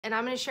And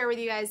I'm gonna share with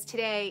you guys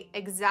today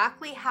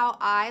exactly how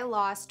I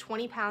lost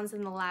 20 pounds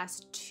in the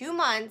last 2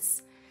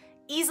 months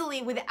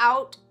easily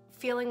without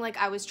feeling like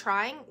I was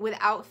trying,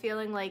 without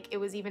feeling like it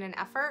was even an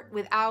effort,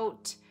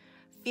 without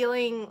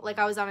feeling like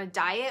I was on a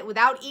diet,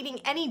 without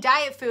eating any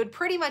diet food,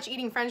 pretty much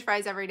eating French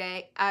fries every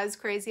day, as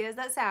crazy as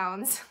that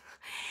sounds.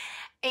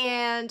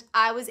 And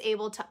I was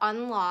able to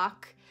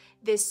unlock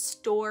this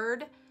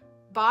stored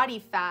body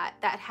fat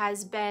that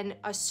has been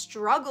a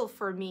struggle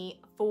for me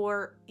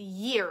for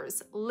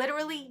years,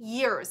 literally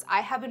years.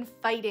 I have been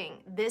fighting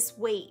this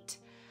weight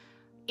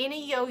in a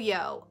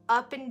yo-yo,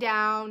 up and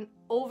down,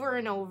 over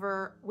and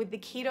over with the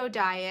keto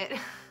diet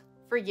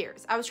for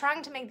years. I was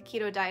trying to make the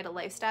keto diet a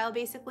lifestyle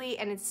basically,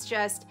 and it's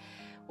just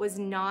was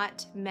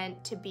not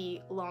meant to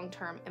be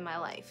long-term in my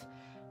life.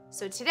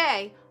 So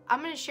today,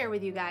 I'm gonna share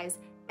with you guys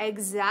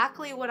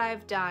exactly what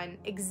I've done,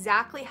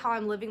 exactly how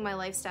I'm living my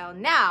lifestyle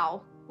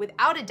now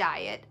without a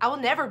diet. I will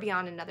never be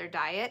on another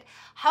diet.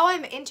 How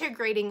I'm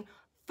integrating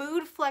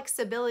food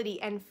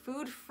flexibility and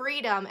food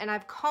freedom, and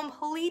I've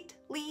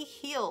completely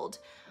healed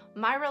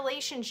my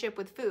relationship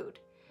with food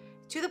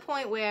to the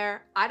point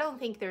where I don't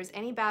think there's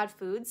any bad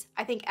foods.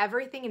 I think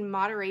everything in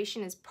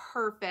moderation is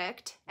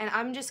perfect, and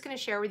I'm just gonna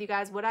share with you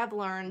guys what I've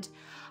learned.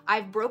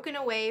 I've broken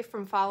away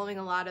from following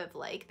a lot of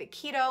like the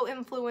keto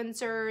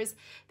influencers,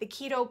 the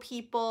keto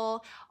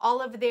people,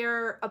 all of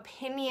their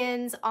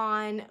opinions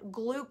on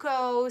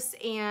glucose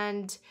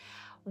and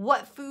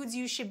what foods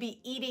you should be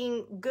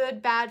eating,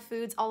 good, bad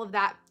foods, all of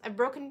that. I've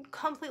broken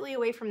completely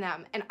away from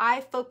them, and I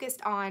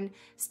focused on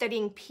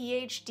studying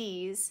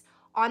PhDs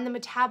on the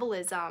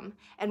metabolism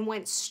and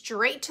went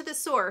straight to the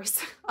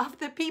source of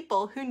the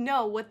people who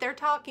know what they're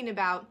talking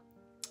about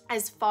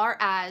as far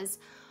as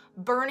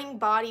burning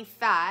body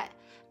fat,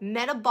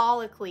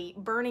 metabolically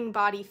burning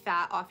body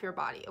fat off your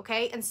body,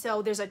 okay? And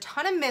so there's a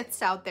ton of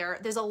myths out there.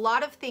 There's a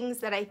lot of things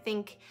that I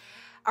think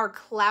are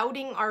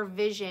clouding our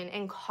vision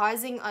and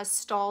causing us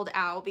stalled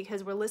out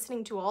because we're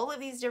listening to all of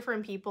these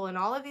different people and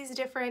all of these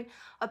different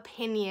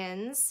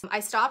opinions.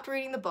 I stopped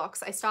reading the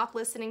books, I stopped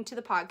listening to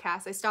the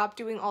podcasts, I stopped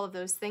doing all of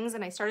those things,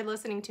 and I started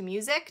listening to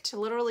music to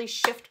literally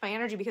shift my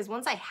energy, because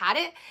once I had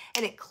it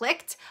and it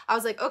clicked, I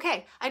was like,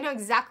 okay, I know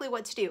exactly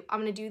what to do. I'm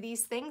gonna do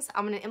these things,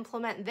 I'm gonna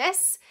implement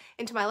this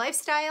into my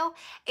lifestyle,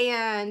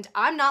 and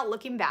I'm not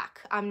looking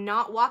back. I'm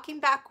not walking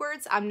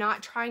backwards. I'm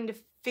not trying to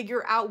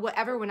figure out what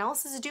everyone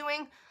else is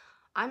doing.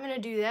 I'm gonna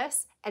do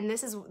this, and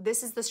this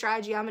is the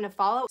strategy I'm gonna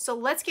follow. So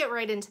let's get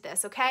right into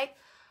this, okay?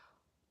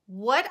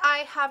 What I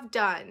have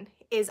done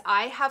is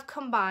I have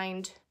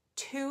combined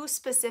two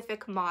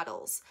specific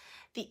models: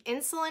 the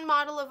insulin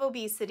model of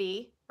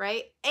obesity,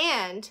 right?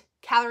 And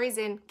calories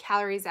in,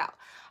 calories out.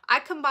 I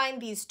combined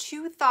these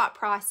two thought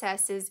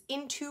processes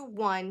into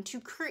one to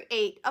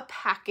create a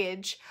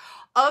package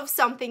of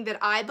something that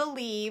I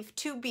believe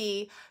to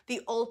be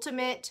the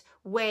ultimate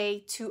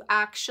way to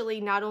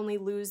actually not only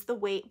lose the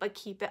weight, but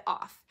keep it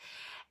off.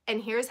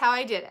 And here's how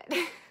I did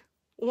it.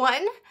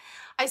 One,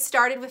 I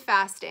started with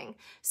fasting.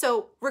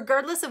 So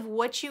regardless of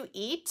what you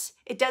eat,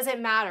 it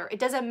doesn't matter. It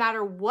doesn't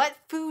matter what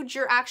food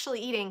you're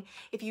actually eating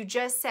if you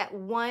just set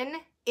one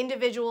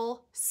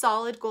individual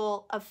solid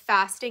goal of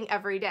fasting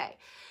every day.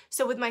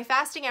 So with my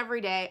fasting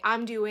every day,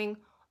 I'm doing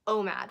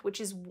OMAD, which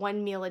is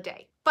 1 meal a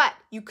day. But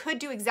you could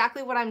do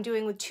exactly what I'm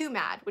doing with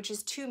 2MAD, which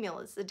is 2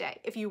 meals a day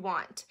if you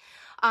want.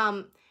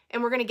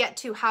 And we're gonna get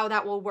to how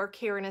that will work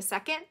here in a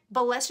second,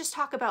 but let's just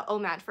talk about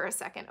OMAD for a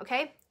second,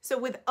 okay? So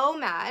with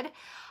OMAD,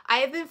 I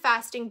have been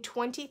fasting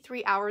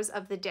 23 hours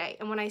of the day.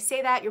 And when I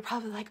say that, you're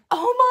probably like, oh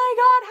my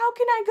God, how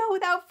can I go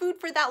without food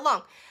for that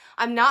long?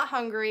 I'm not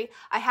hungry,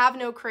 I have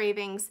no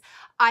cravings,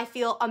 I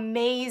feel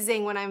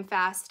amazing when I'm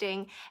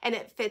fasting, and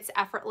it fits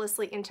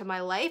effortlessly into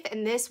my life,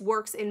 and this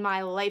works in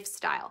my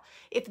lifestyle.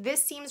 If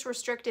this seems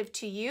restrictive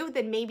to you,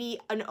 then maybe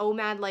an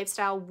OMAD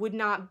lifestyle would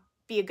not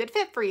be a good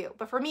fit for you,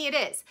 but for me it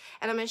is.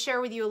 And I'm gonna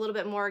share with you a little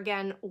bit more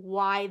again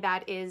why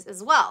that is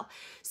as well.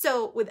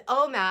 So with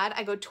OMAD,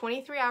 I go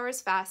 23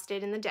 hours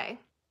fasted in the day,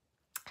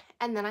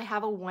 and then I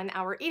have a 1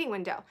 hour eating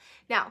window.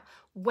 Now,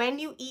 when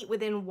you eat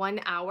within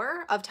 1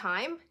 hour of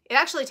time, it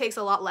actually takes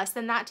a lot less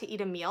than that to eat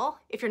a meal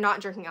if you're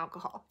not drinking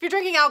alcohol. If you're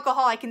drinking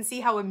alcohol, I can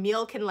see how a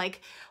meal can like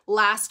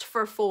last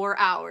for 4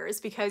 hours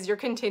because you're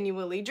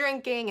continually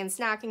drinking and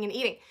snacking and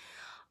eating.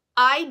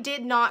 I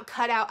did not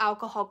cut out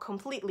alcohol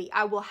completely.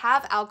 I will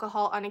have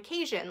alcohol on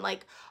occasion,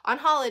 like on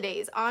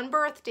holidays, on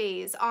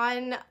birthdays,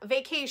 on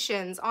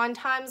vacations, on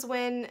times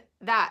when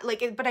that,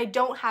 like, but I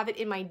don't have it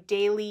in my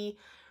daily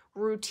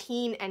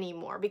routine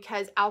anymore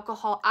because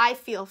alcohol, I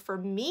feel for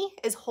me,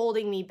 is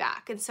holding me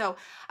back. And so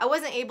I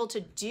wasn't able to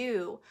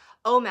do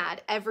OMAD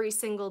every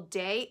single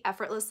day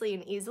effortlessly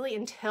and easily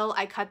until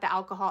I cut the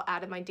alcohol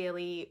out of my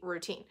daily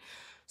routine.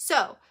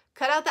 So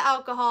cut out the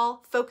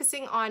alcohol,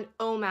 focusing on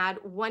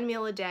OMAD, 1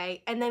 meal a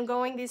day, and then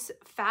going these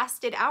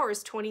fasted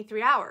hours,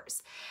 23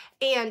 hours.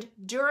 And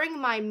during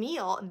my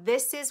meal,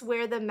 this is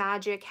where the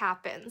magic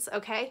happens,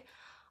 okay?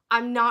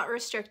 I'm not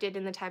restricted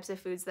in the types of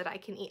foods that I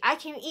can eat. I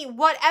can eat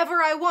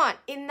whatever I want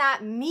in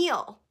that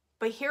meal,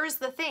 But here's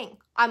the thing,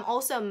 I'm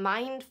also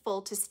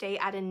mindful to stay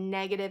at a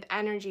negative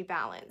energy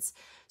balance.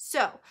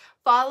 So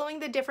following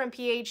the different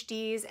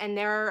PhDs and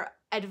their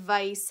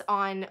advice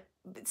on,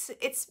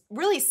 it's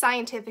really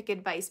scientific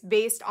advice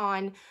based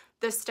on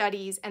the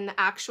studies and the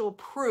actual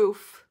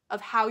proof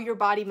of how your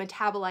body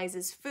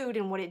metabolizes food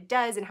and what it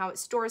does and how it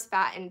stores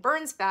fat and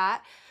burns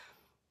fat.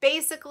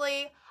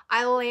 Basically,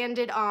 I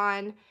landed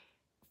on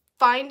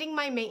finding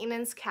my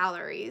maintenance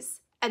calories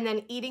and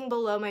then eating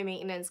below my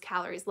maintenance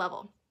calories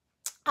level.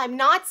 I'm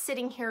not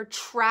sitting here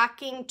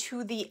tracking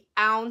to the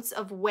ounce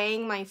of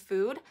weighing my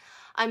food.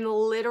 I'm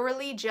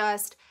literally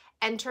just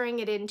entering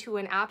it into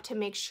an app to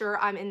make sure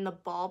I'm in the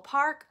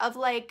ballpark of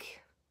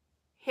like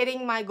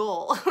hitting my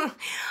goal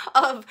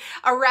of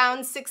around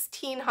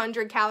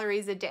 1,600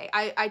 calories a day.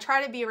 I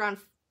try to be around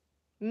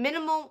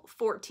minimal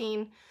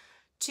 14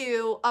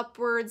 to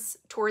upwards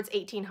towards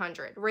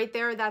 1,800. Right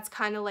there, that's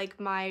kind of like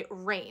my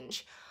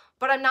range.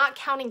 But I'm not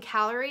counting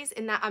calories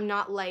in that I'm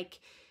not like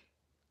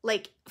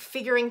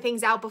figuring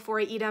things out before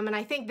I eat them. And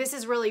I think this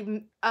is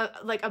really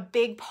like a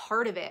big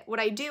part of it. What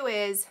I do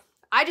is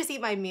I just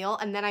eat my meal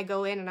and then I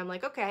go in and I'm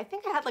like, okay, I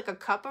think I had like a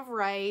cup of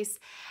rice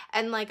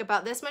and like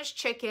about this much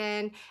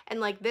chicken and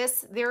like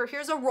this,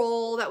 here's a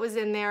roll that was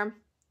in there.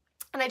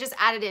 And I just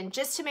add it in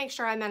just to make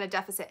sure I'm at a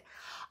deficit.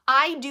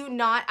 I do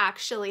not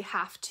actually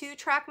have to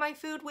track my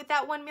food with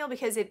that one meal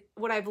because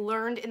what I've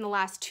learned in the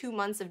last 2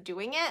 months of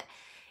doing it,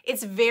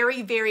 it's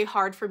very, very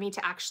hard for me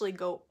to actually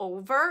go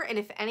over. And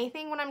if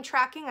anything, when I'm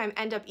tracking, I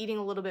end up eating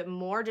a little bit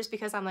more just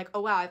because I'm like,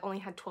 oh wow, I've only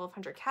had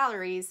 1,200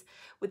 calories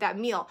with that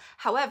meal.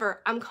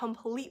 However, I'm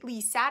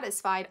completely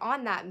satisfied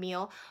on that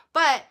meal,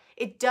 but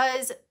it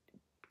does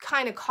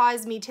kind of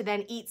cause me to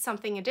then eat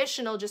something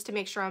additional just to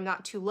make sure I'm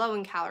not too low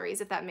in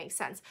calories, if that makes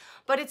sense.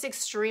 But it's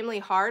extremely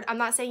hard. I'm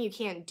not saying you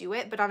can't do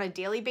it, but on a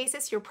daily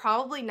basis, you're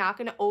probably not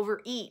going to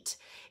overeat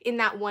in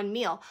that one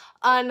meal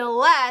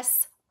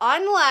unless,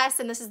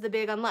 and this is the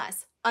big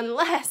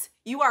unless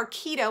you are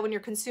keto and you're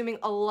consuming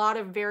a lot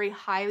of very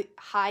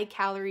high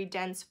calorie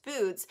dense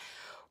foods,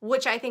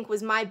 which I think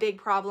was my big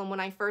problem when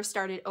I first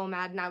started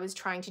OMAD and I was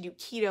trying to do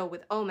keto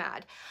with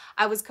OMAD.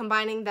 I was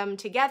combining them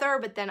together,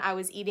 but then I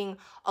was eating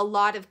a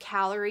lot of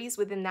calories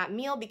within that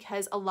meal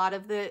because a lot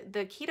of the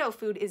keto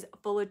food is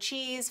full of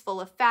cheese,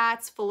 full of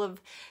fats, full of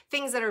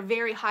things that are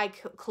very high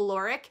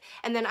caloric.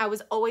 And then I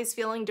was always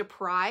feeling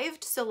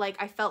deprived. So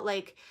like I felt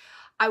like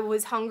I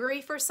was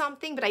hungry for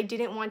something, but I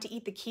didn't want to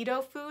eat the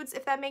keto foods,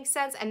 if that makes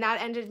sense. And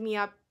that ended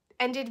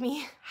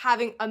me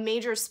having a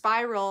major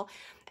spiral.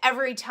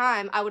 Every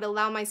time I would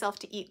allow myself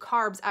to eat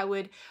carbs, I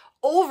would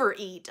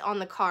overeat on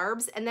the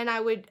carbs. And then I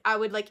would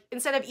like,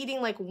 instead of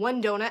eating like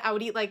one donut, I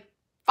would eat like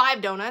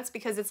 5 donuts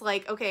because it's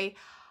like, okay,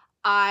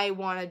 I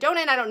want a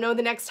donut. I don't know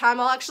the next time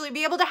I'll actually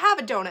be able to have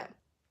a donut.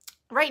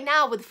 Right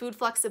now with food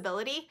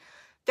flexibility,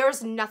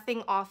 there's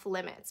nothing off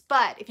limits.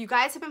 But if you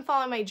guys have been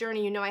following my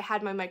journey, you know I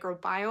had my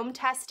microbiome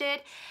tested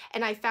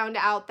and I found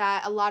out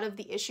that a lot of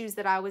the issues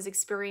that I was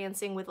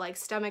experiencing with like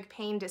stomach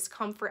pain,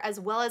 discomfort, as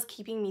well as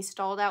keeping me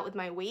stalled out with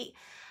my weight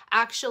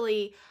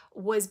actually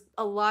was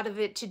a lot of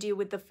it to do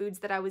with the foods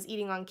that I was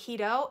eating on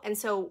keto. And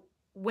so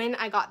when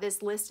I got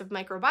this list of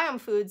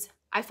microbiome foods,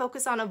 I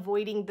focus on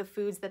avoiding the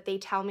foods that they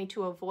tell me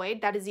to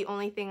avoid. That is the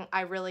only thing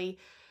I really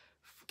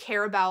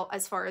care about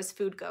as far as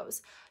food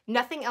goes.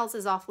 Nothing else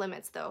is off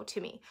limits though to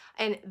me.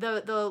 And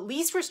the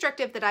least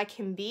restrictive that I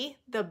can be,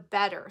 the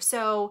better.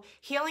 So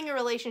healing your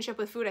relationship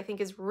with food I think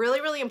is really,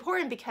 really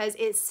important because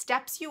it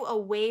steps you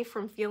away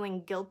from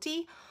feeling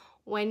guilty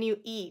when you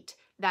eat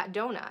that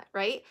donut,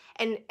 right?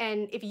 And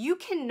if you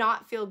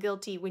cannot feel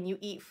guilty when you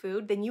eat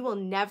food, then you will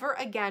never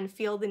again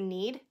feel the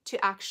need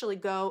to actually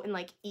go and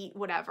like eat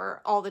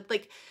whatever all the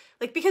like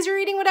because you're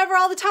eating whatever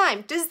all the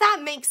time. Does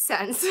that make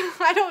sense?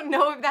 I don't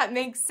know if that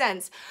makes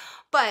sense.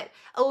 But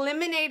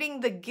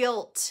eliminating the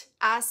guilt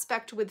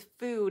aspect with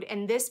food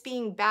and this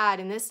being bad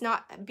and this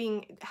not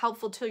being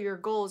helpful to your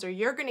goals, or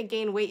you're going to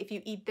gain weight if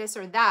you eat this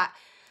or that.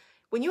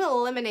 When you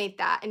eliminate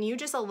that and you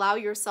just allow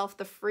yourself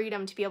the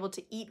freedom to be able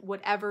to eat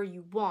whatever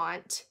you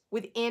want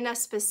within a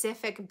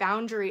specific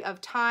boundary of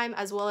time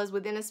as well as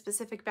within a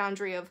specific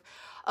boundary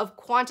of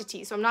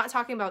quantity. So I'm not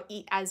talking about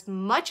eat as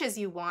much as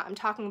you want. I'm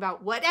talking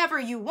about whatever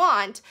you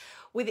want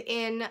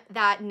within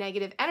that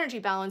negative energy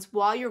balance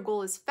while your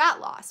goal is fat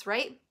loss,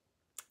 right?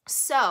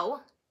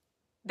 So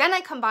then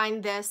I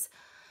combine this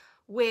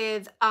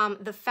with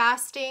the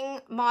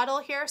fasting model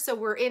here. So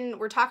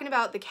we're talking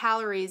about the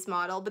calories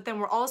model, but then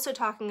we're also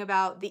talking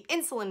about the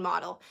insulin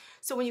model.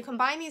 So when you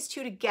combine these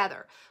two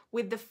together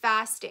with the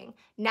fasting,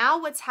 now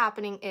what's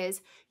happening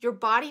is your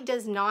body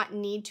does not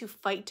need to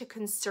fight to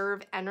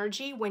conserve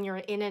energy when you're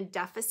in a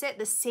deficit,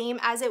 the same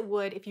as it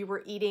would if you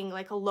were eating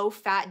like a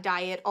low-fat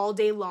diet all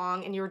day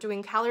long and you were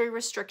doing calorie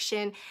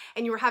restriction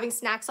and you were having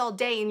snacks all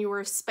day and you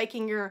were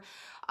spiking your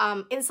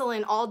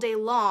insulin all day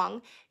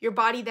long. Your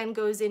body then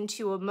goes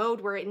into a mode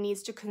where it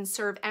needs to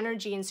conserve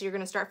energy, and so you're going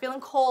to start feeling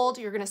cold,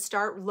 you're going to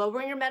start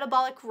lowering your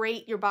metabolic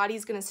rate, your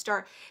body's going to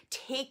start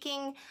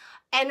taking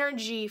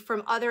energy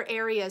from other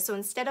areas. So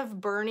instead of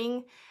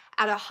burning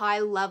at a high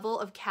level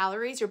of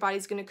calories, your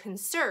body's going to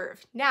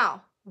conserve.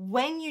 Now,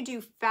 when you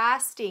do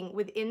fasting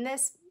within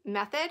this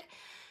method,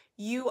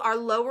 you are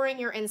lowering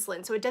your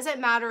insulin. So it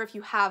doesn't matter if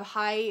you have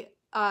high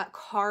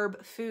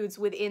carb foods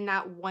within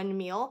that one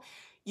meal.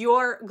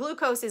 Your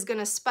glucose is going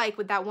to spike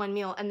with that one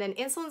meal, and then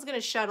insulin's going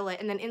to shuttle it,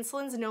 and then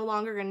insulin's no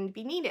longer going to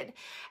be needed.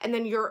 And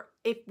then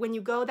when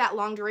you go that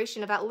long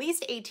duration of at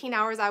least 18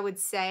 hours, I would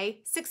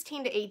say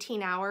 16 to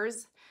 18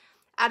 hours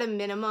at a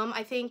minimum,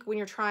 I think, when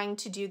you're trying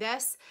to do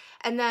this.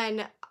 And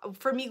then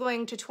for me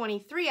going to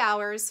 23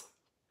 hours,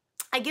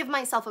 I give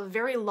myself a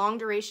very long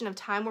duration of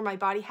time where my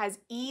body has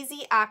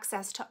easy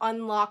access to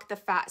unlock the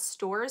fat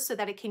stores so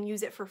that it can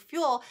use it for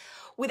fuel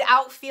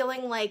without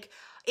feeling like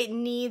it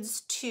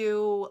needs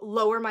to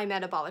lower my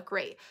metabolic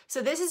rate.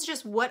 So this is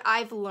just what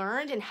I've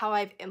learned and how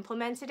I've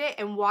implemented it,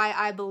 and why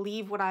I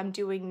believe what I'm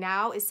doing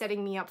now is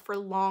setting me up for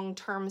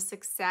long-term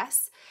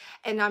success,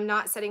 and I'm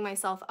not setting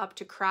myself up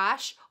to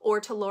crash or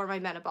to lower my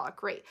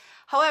metabolic rate.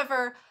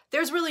 However,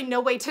 there's really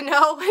no way to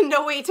know and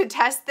no way to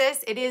test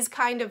this. It is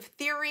kind of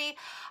theory.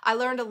 I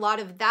learned a lot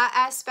of that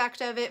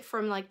aspect of it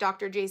from like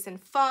Dr. Jason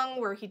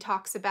Fung, where he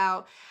talks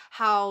about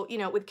how,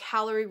 with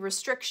calorie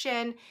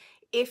restriction,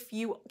 if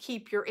you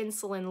keep your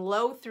insulin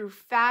low through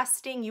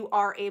fasting, you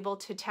are able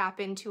to tap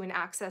into and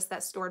access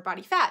that stored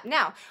body fat.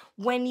 Now,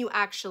 when you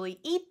actually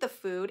eat the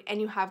food and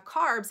you have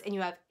carbs and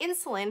you have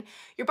insulin,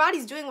 your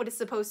body's doing what it's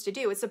supposed to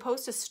do. It's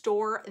supposed to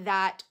store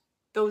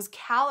those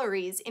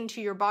calories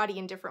into your body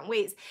in different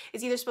ways.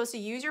 It's either supposed to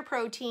use your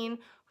protein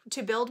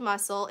to build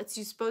muscle. It's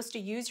supposed to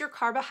use your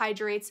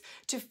carbohydrates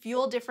to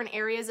fuel different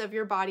areas of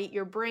your body,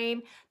 your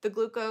brain, the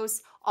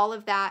glucose, all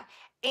of that.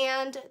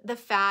 And the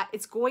fat,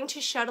 it's going to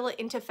shuttle it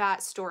into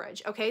fat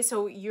storage. Okay,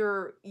 so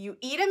you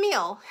eat a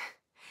meal,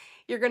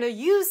 you're going to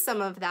use some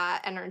of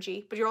that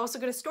energy, but you're also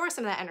going to store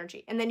some of that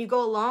energy. And then you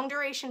go a long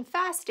duration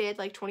fasted,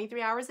 like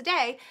 23 hours a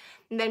day,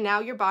 and then now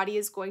your body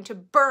is going to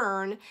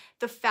burn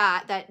the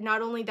fat that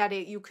not only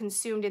you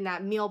consumed in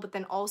that meal, but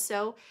then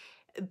also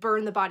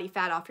burn the body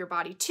fat off your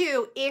body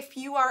too if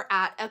you are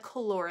at a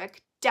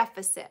caloric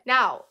deficit.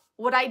 Now,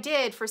 what I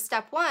did for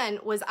step 1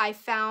 was I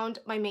found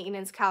my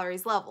maintenance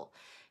calories level.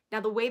 Now,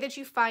 the way that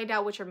you find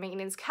out what your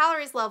maintenance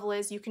calories level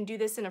is, you can do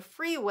this in a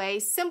free way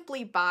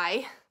simply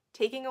by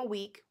taking a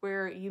week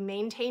where you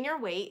maintain your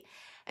weight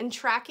and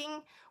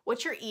tracking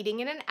what you're eating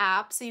in an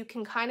app, so you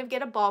can kind of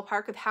get a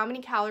ballpark of how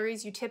many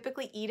calories you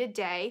typically eat a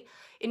day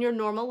in your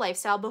normal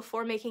lifestyle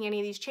before making any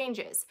of these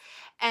changes.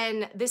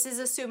 And this is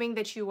assuming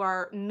that you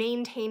are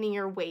maintaining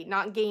your weight,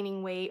 not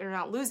gaining weight or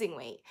not losing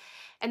weight.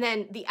 And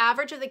then the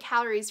average of the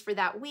calories for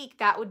that week,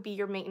 that would be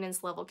your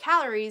maintenance level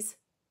calories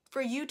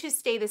for you to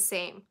stay the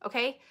same,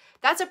 okay?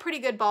 That's a pretty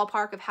good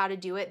ballpark of how to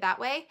do it that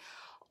way.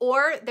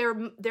 Or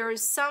there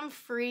is some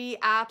free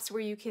apps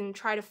where you can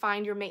try to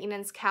find your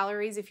maintenance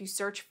calories if you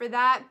search for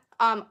that.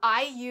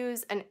 I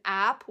use an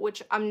app,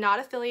 which I'm not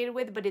affiliated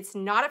with, but it's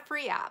not a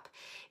free app.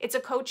 It's a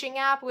coaching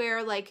app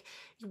where like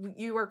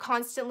you are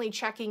constantly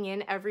checking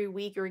in every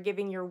week. You're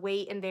giving your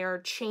weight and they're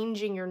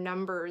changing your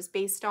numbers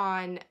based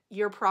on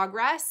your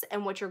progress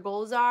and what your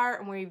goals are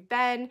and where you've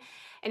been.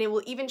 And it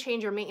will even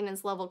change your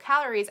maintenance level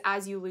calories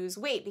as you lose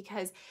weight,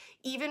 because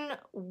even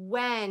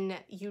when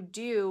you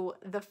do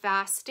the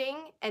fasting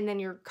and then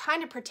you're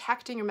kind of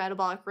protecting your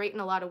metabolic rate in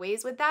a lot of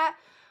ways with that,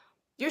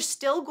 you're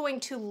still going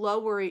to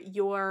lower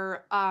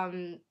your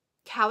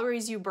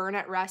calories you burn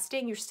at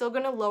resting. You're still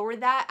going to lower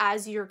that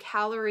as your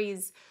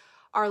calories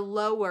are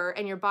lower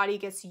and your body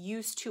gets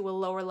used to a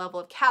lower level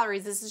of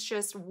calories. This is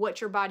just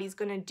what your body's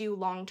going to do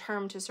long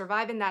term to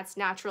survive, and that's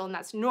natural and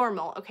that's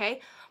normal,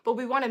 okay? But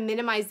we want to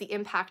minimize the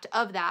impact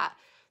of that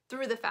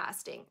through the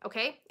fasting,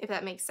 okay? If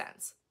that makes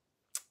sense.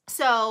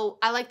 So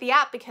I like the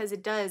app because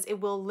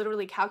it will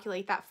literally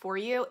calculate that for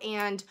you.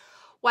 And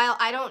while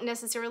I don't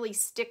necessarily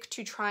stick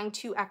to trying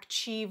to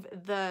achieve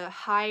the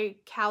high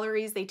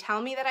calories they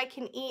tell me that I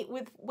can eat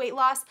with weight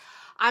loss,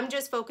 I'm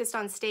just focused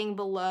on staying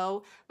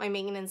below my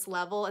maintenance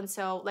level. And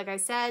so, like I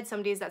said,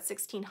 some days that's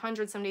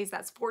 1,600, some days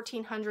that's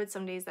 1,400,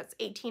 some days that's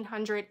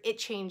 1,800. It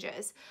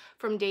changes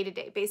from day to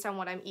day based on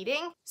what I'm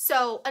eating.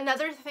 So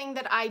another thing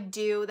that I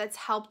do that's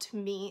helped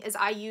me is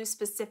I use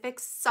specific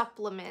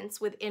supplements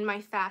within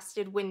my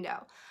fasted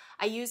window.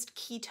 I used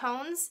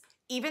ketones.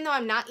 Even though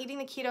I'm not eating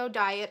the keto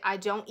diet, I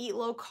don't eat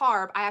low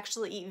carb. I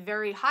actually eat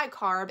very high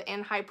carb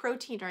and high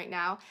protein right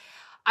now.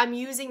 I'm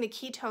using the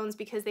ketones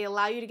because they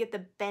allow you to get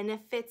the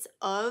benefits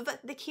of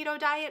the keto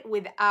diet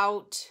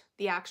without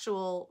the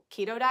actual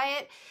keto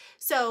diet.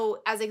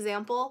 So as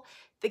example,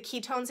 the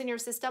ketones in your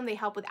system, they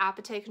help with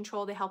appetite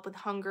control, they help with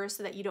hunger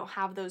so that you don't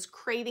have those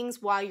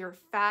cravings while you're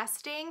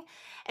fasting.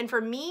 And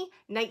for me,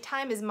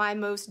 nighttime is my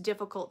most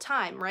difficult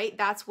time, right?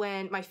 That's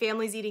when my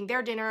family's eating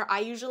their dinner.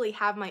 I usually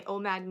have my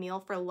OMAD meal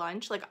for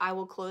lunch. Like I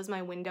will close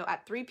my window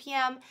at 3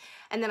 p.m.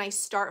 and then I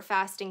start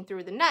fasting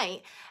through the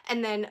night.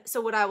 And then, so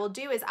what I will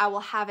do is I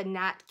will have a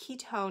nat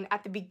ketone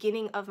at the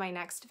beginning of my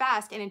next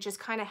fast, and it just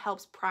kind of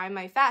helps prime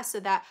my fast so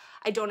that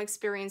I don't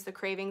experience the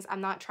cravings.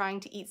 I'm not trying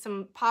to eat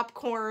some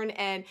popcorn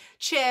and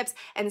chips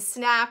and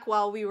snack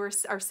while we are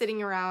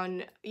sitting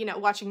around, you know,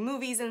 watching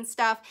movies and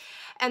stuff.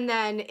 And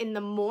then in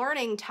the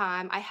morning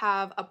time, I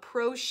have a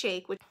pro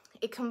shake, which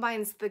it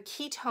combines the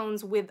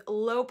ketones with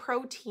low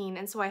protein.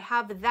 And so I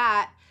have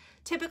that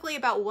typically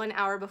about 1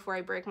 hour before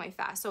I break my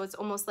fast. So it's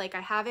almost like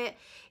I have it,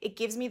 it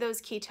gives me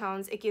those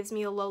ketones, it gives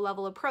me a low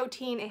level of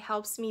protein, it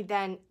helps me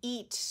then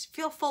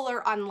feel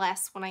fuller on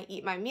less when I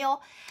eat my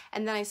meal,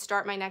 and then I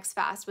start my next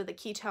fast with a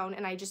ketone,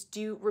 and I just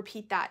do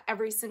repeat that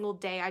every single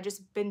day. I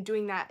just been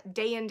doing that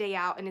day in, day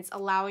out, and it's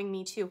allowing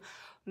me to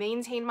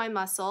maintain my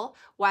muscle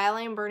while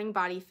I am burning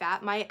body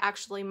fat. My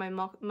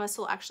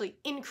muscle actually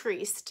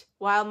increased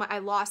while I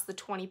lost the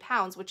 20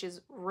 pounds, which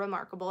is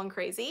remarkable and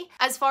crazy.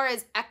 As far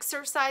as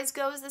exercise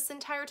goes this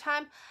entire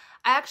time,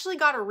 I actually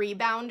got a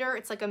rebounder.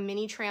 It's like a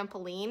mini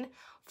trampoline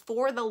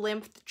for the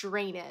lymph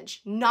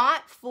drainage,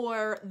 not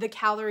for the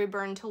calorie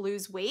burn to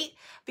lose weight,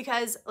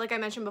 because like I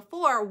mentioned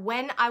before,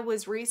 when I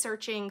was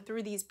researching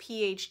through these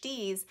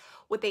PhDs,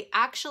 what they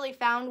actually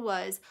found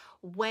was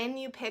when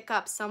you pick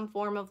up some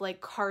form of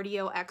like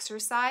cardio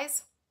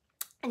exercise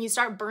and you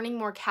start burning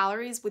more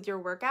calories with your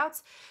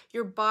workouts,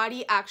 your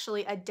body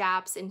actually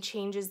adapts and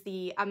changes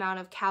the amount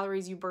of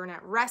calories you burn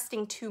at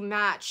resting to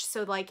match.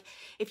 So like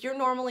if you're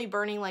normally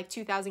burning like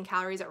 2,000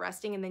 calories at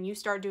resting and then you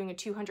start doing a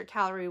 200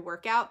 calorie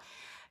workout,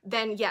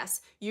 then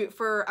yes,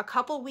 for a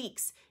couple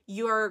weeks,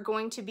 you're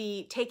going to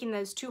be taking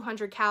those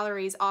 200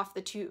 calories off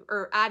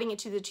or adding it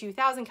to the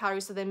 2,000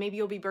 calories. So then maybe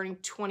you'll be burning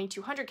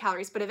 2,200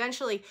 calories, but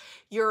eventually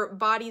your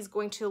body's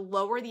going to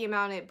lower the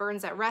amount it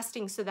burns at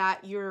resting so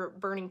that you're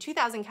burning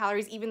 2,000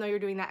 calories, even though you're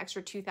doing that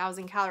extra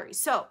 2,000 calories.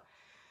 So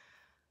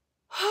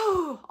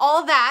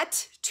all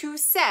that to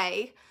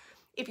say,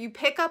 if you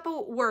pick up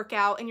a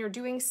workout and you're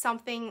doing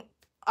something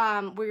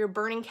where you're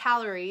burning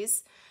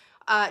calories,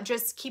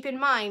 just keep in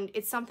mind,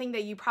 it's something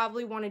that you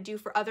probably want to do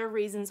for other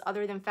reasons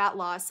other than fat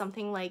loss,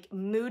 something like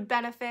mood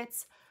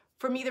benefits.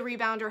 For me, the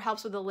rebounder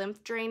helps with the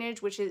lymph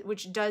drainage,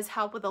 which does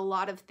help with a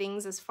lot of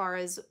things as far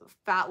as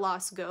fat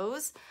loss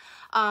goes.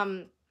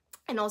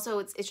 And also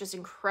it's just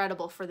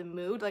incredible for the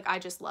mood. Like I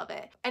just love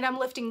it. And I'm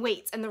lifting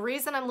weights. And the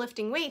reason I'm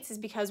lifting weights is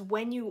because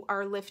when you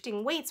are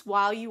lifting weights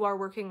while you are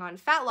working on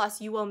fat loss,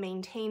 you will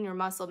maintain your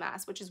muscle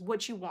mass, which is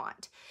what you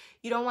want.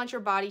 You don't want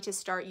your body to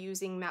start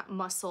using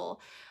muscle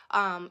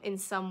in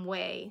some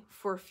way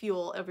for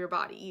fuel of your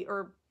body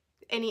or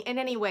in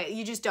any way.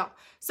 You just don't.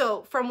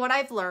 So from what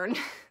I've learned,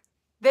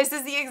 this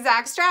is the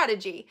exact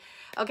strategy.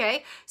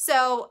 Okay.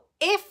 So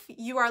if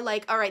you are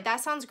like, all right,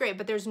 that sounds great,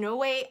 but there's no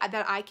way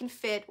that I can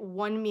fit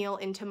one meal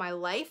into my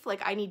life.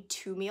 Like I need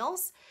 2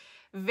 meals.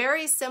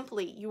 Very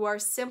simply, you are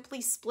simply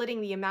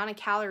splitting the amount of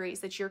calories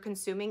that you're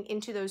consuming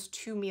into those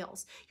 2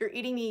 meals. You're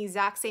eating the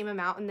exact same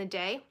amount in the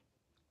day,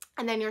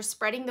 and then you're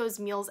spreading those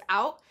meals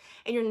out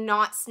and you're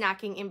not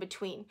snacking in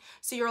between.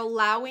 So you're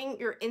allowing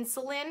your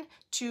insulin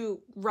to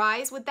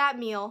rise with that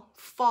meal,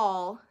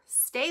 fall,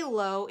 stay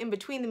low in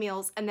between the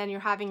meals, and then you're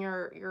having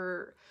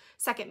your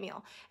second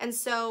meal. And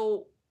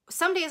so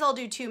some days I'll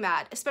do 2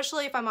 MAD,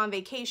 especially if I'm on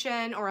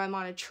vacation or I'm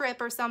on a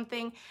trip or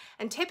something.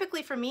 And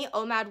typically for me,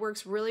 OMAD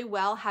works really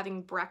well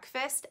having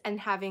breakfast and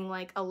having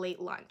like a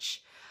late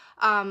lunch.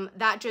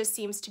 That just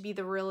seems to be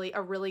a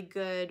really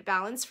good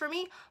balance for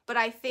me. But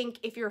I think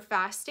if you're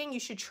fasting, you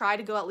should try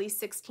to go at least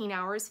 16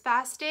 hours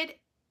fasted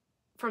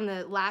from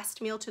the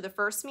last meal to the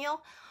first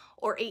meal,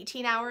 or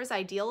 18 hours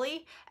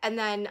ideally. And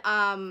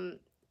then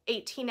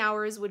 18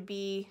 hours would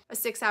be a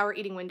 6-hour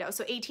eating window.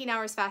 So 18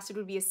 hours fasted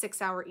would be a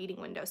 6-hour eating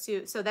window.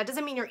 So that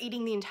doesn't mean you're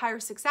eating the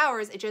entire 6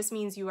 hours. It just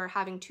means you are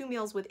having 2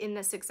 meals within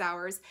the 6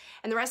 hours,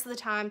 and the rest of the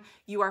time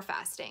you are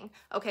fasting.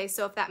 Okay,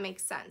 so if that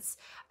makes sense.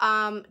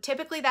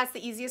 Typically that's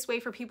the easiest way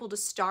for people to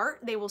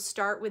start. They will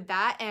start with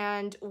that,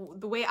 and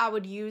the way I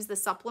would use the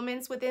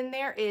supplements within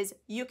there is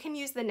you can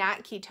use the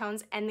Nat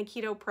Ketones and the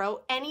Keto Pro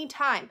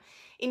anytime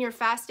in your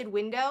fasted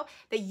window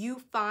that you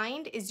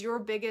find is your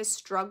biggest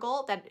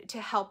struggle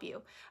to help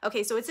you.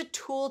 Okay, so it's a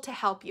tool to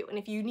help you. And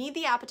if you need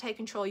the appetite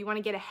control, you want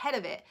to get ahead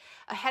of it,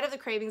 ahead of the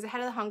cravings,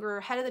 ahead of the hunger,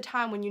 ahead of the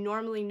time when you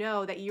normally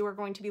know that you are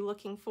going to be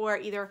looking for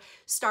either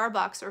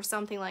Starbucks or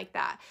something like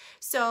that.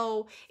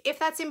 So if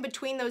that's in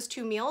between those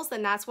 2 meals,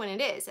 then that's when it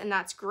is, and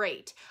that's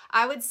great.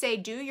 I would say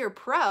do your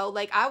pro,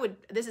 like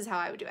this is how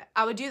I would do it.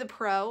 I would do the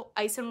pro,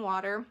 ice and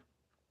water,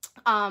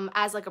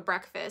 as like a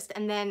breakfast,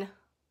 and then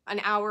an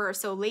hour or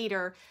so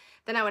later,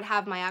 then I would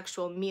have my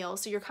actual meal.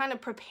 So you're kind of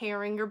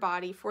preparing your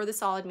body for the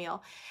solid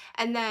meal.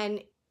 And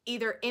then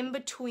either in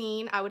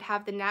between, I would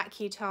have the Nat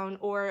Ketone,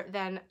 or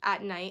then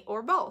at night,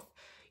 or both.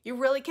 You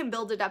really can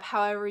build it up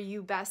however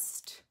you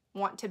best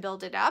want to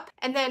build it up.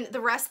 And then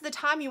the rest of the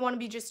time, you want to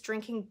be just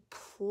drinking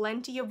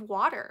plenty of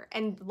water,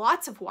 and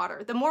lots of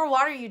water. The more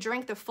water you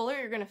drink, the fuller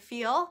you're going to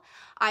feel.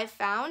 I've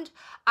found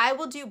I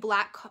will do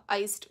black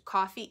iced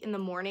coffee in the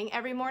morning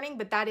every morning,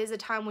 but that is a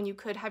time when you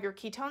could have your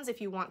ketones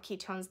if you want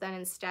ketones then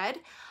instead.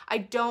 I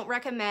don't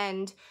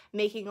recommend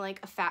making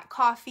like a fat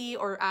coffee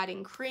or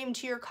adding cream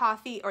to your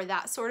coffee or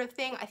that sort of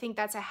thing. I think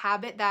that's a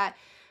habit that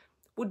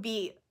would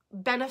be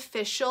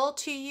beneficial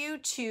to you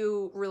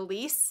to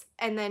release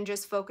and then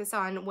just focus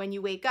on when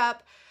you wake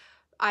up.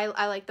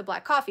 I like the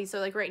black coffee. So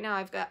like right now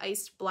I've got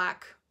iced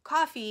black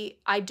coffee.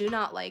 I do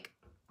not like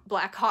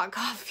black hot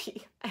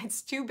coffee.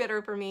 It's too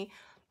bitter for me,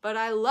 but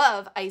I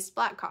love iced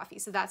black coffee.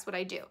 So that's what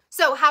I do.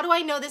 So how do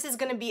I know this is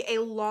going to be a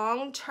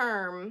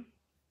long-term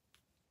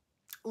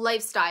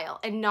lifestyle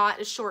and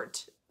not a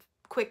short,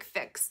 quick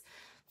fix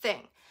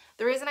thing?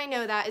 The reason I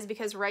know that is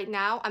because right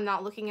now I'm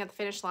not looking at the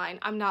finish line.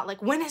 I'm not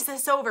like, when is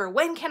this over?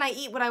 When can I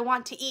eat what I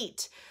want to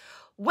eat?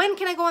 When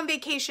can I go on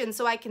vacation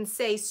so I can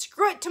say,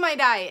 screw it to my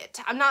diet?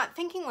 I'm not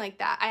thinking like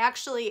that.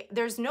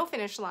 There's no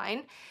finish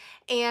line.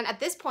 And at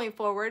this point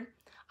forward,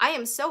 I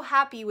am so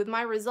happy with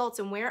my results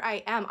and where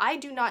I am. I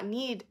don't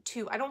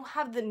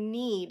have the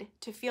need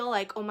to feel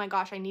like, oh my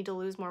gosh, I need to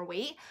lose more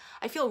weight.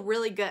 I feel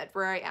really good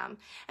where I am.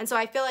 And so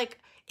I feel like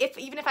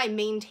even if I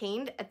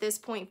maintained at this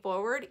point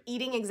forward,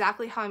 eating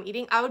exactly how I'm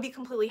eating, I would be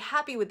completely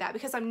happy with that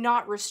because I'm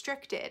not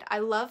restricted. I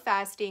love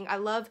fasting. I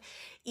love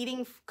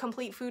eating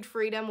complete food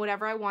freedom,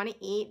 whatever I want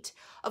to eat.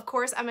 Of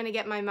course, I'm going to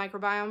get my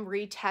microbiome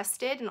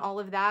retested and all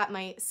of that,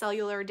 my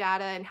cellular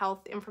data and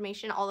health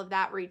information, all of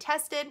that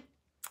retested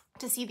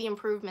to see the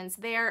improvements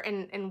there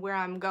and where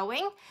I'm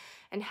going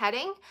and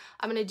heading.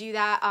 I'm gonna do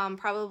that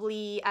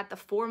probably at the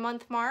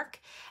 4-month mark,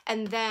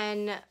 and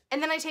then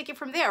I take it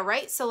from there,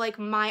 right? So like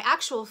my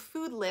actual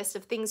food list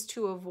of things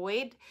to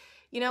avoid,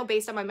 you know,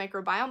 based on my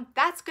microbiome,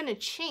 that's gonna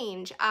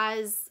change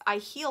as I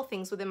heal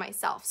things within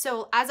myself.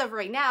 So as of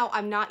right now,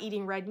 I'm not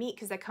eating red meat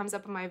because that comes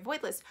up on my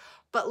avoid list.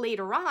 But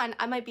later on,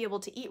 I might be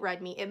able to eat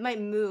red meat. It might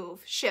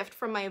shift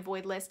from my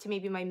avoid list to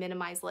maybe my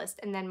minimize list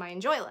and then my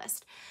enjoy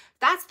list.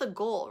 That's the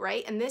goal,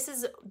 right? And this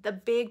is the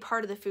big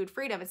part of the food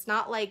freedom. It's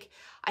not like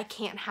I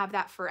can't have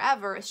that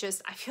forever. It's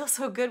just I feel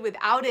so good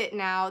without it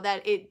now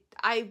that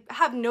I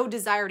have no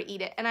desire to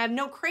eat it, and I have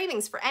no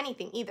cravings for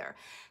anything either.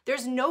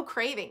 There's no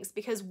cravings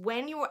because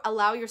when you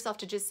allow yourself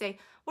to just say,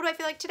 what do I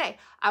feel like today?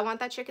 I want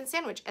that chicken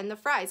sandwich and the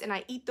fries, and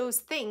I eat those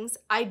things,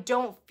 I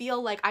don't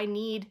feel like I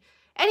need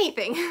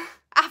anything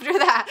after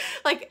that.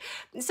 Like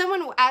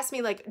someone asked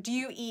me like, do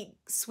you eat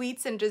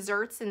sweets and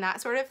desserts and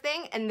that sort of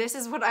thing? And this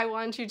is what I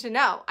want you to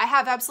know. I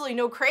have absolutely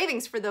no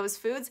cravings for those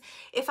foods.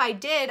 If I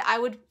did, I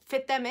would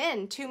fit them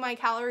in to my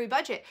calorie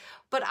budget,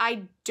 but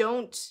I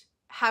don't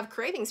have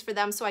cravings for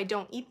them, so I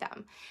don't eat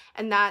them.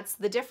 And that's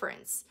the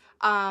difference.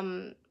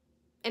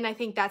 And I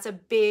think that's a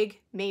big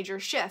major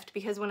shift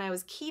because when I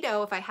was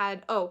keto, if I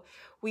had,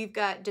 we've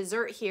got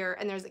dessert here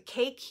and there's a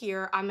cake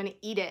here, I'm gonna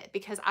eat it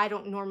because I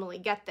don't normally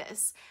get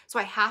this. So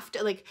I have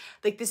to like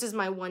this is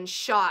my one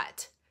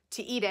shot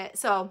to eat it.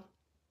 So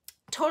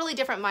totally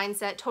different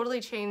mindset, totally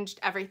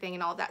changed everything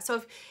and all of that.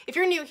 So if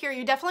you're new here,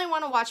 you definitely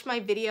wanna watch my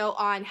video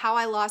on how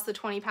I lost the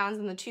 20 pounds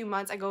in the 2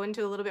 months. I go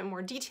into a little bit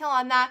more detail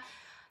on that.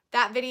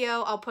 That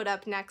video I'll put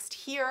up next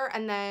here,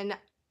 and then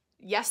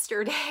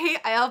yesterday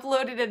I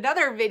uploaded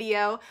another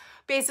video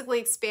basically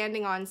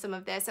expanding on some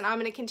of this, and I'm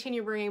going to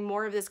continue bringing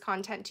more of this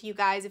content to you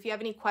guys. If you have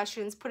any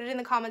questions, put it in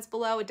the comments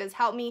below. It does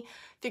help me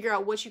figure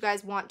out what you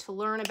guys want to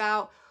learn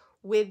about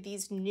with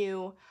these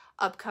new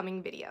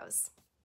upcoming videos.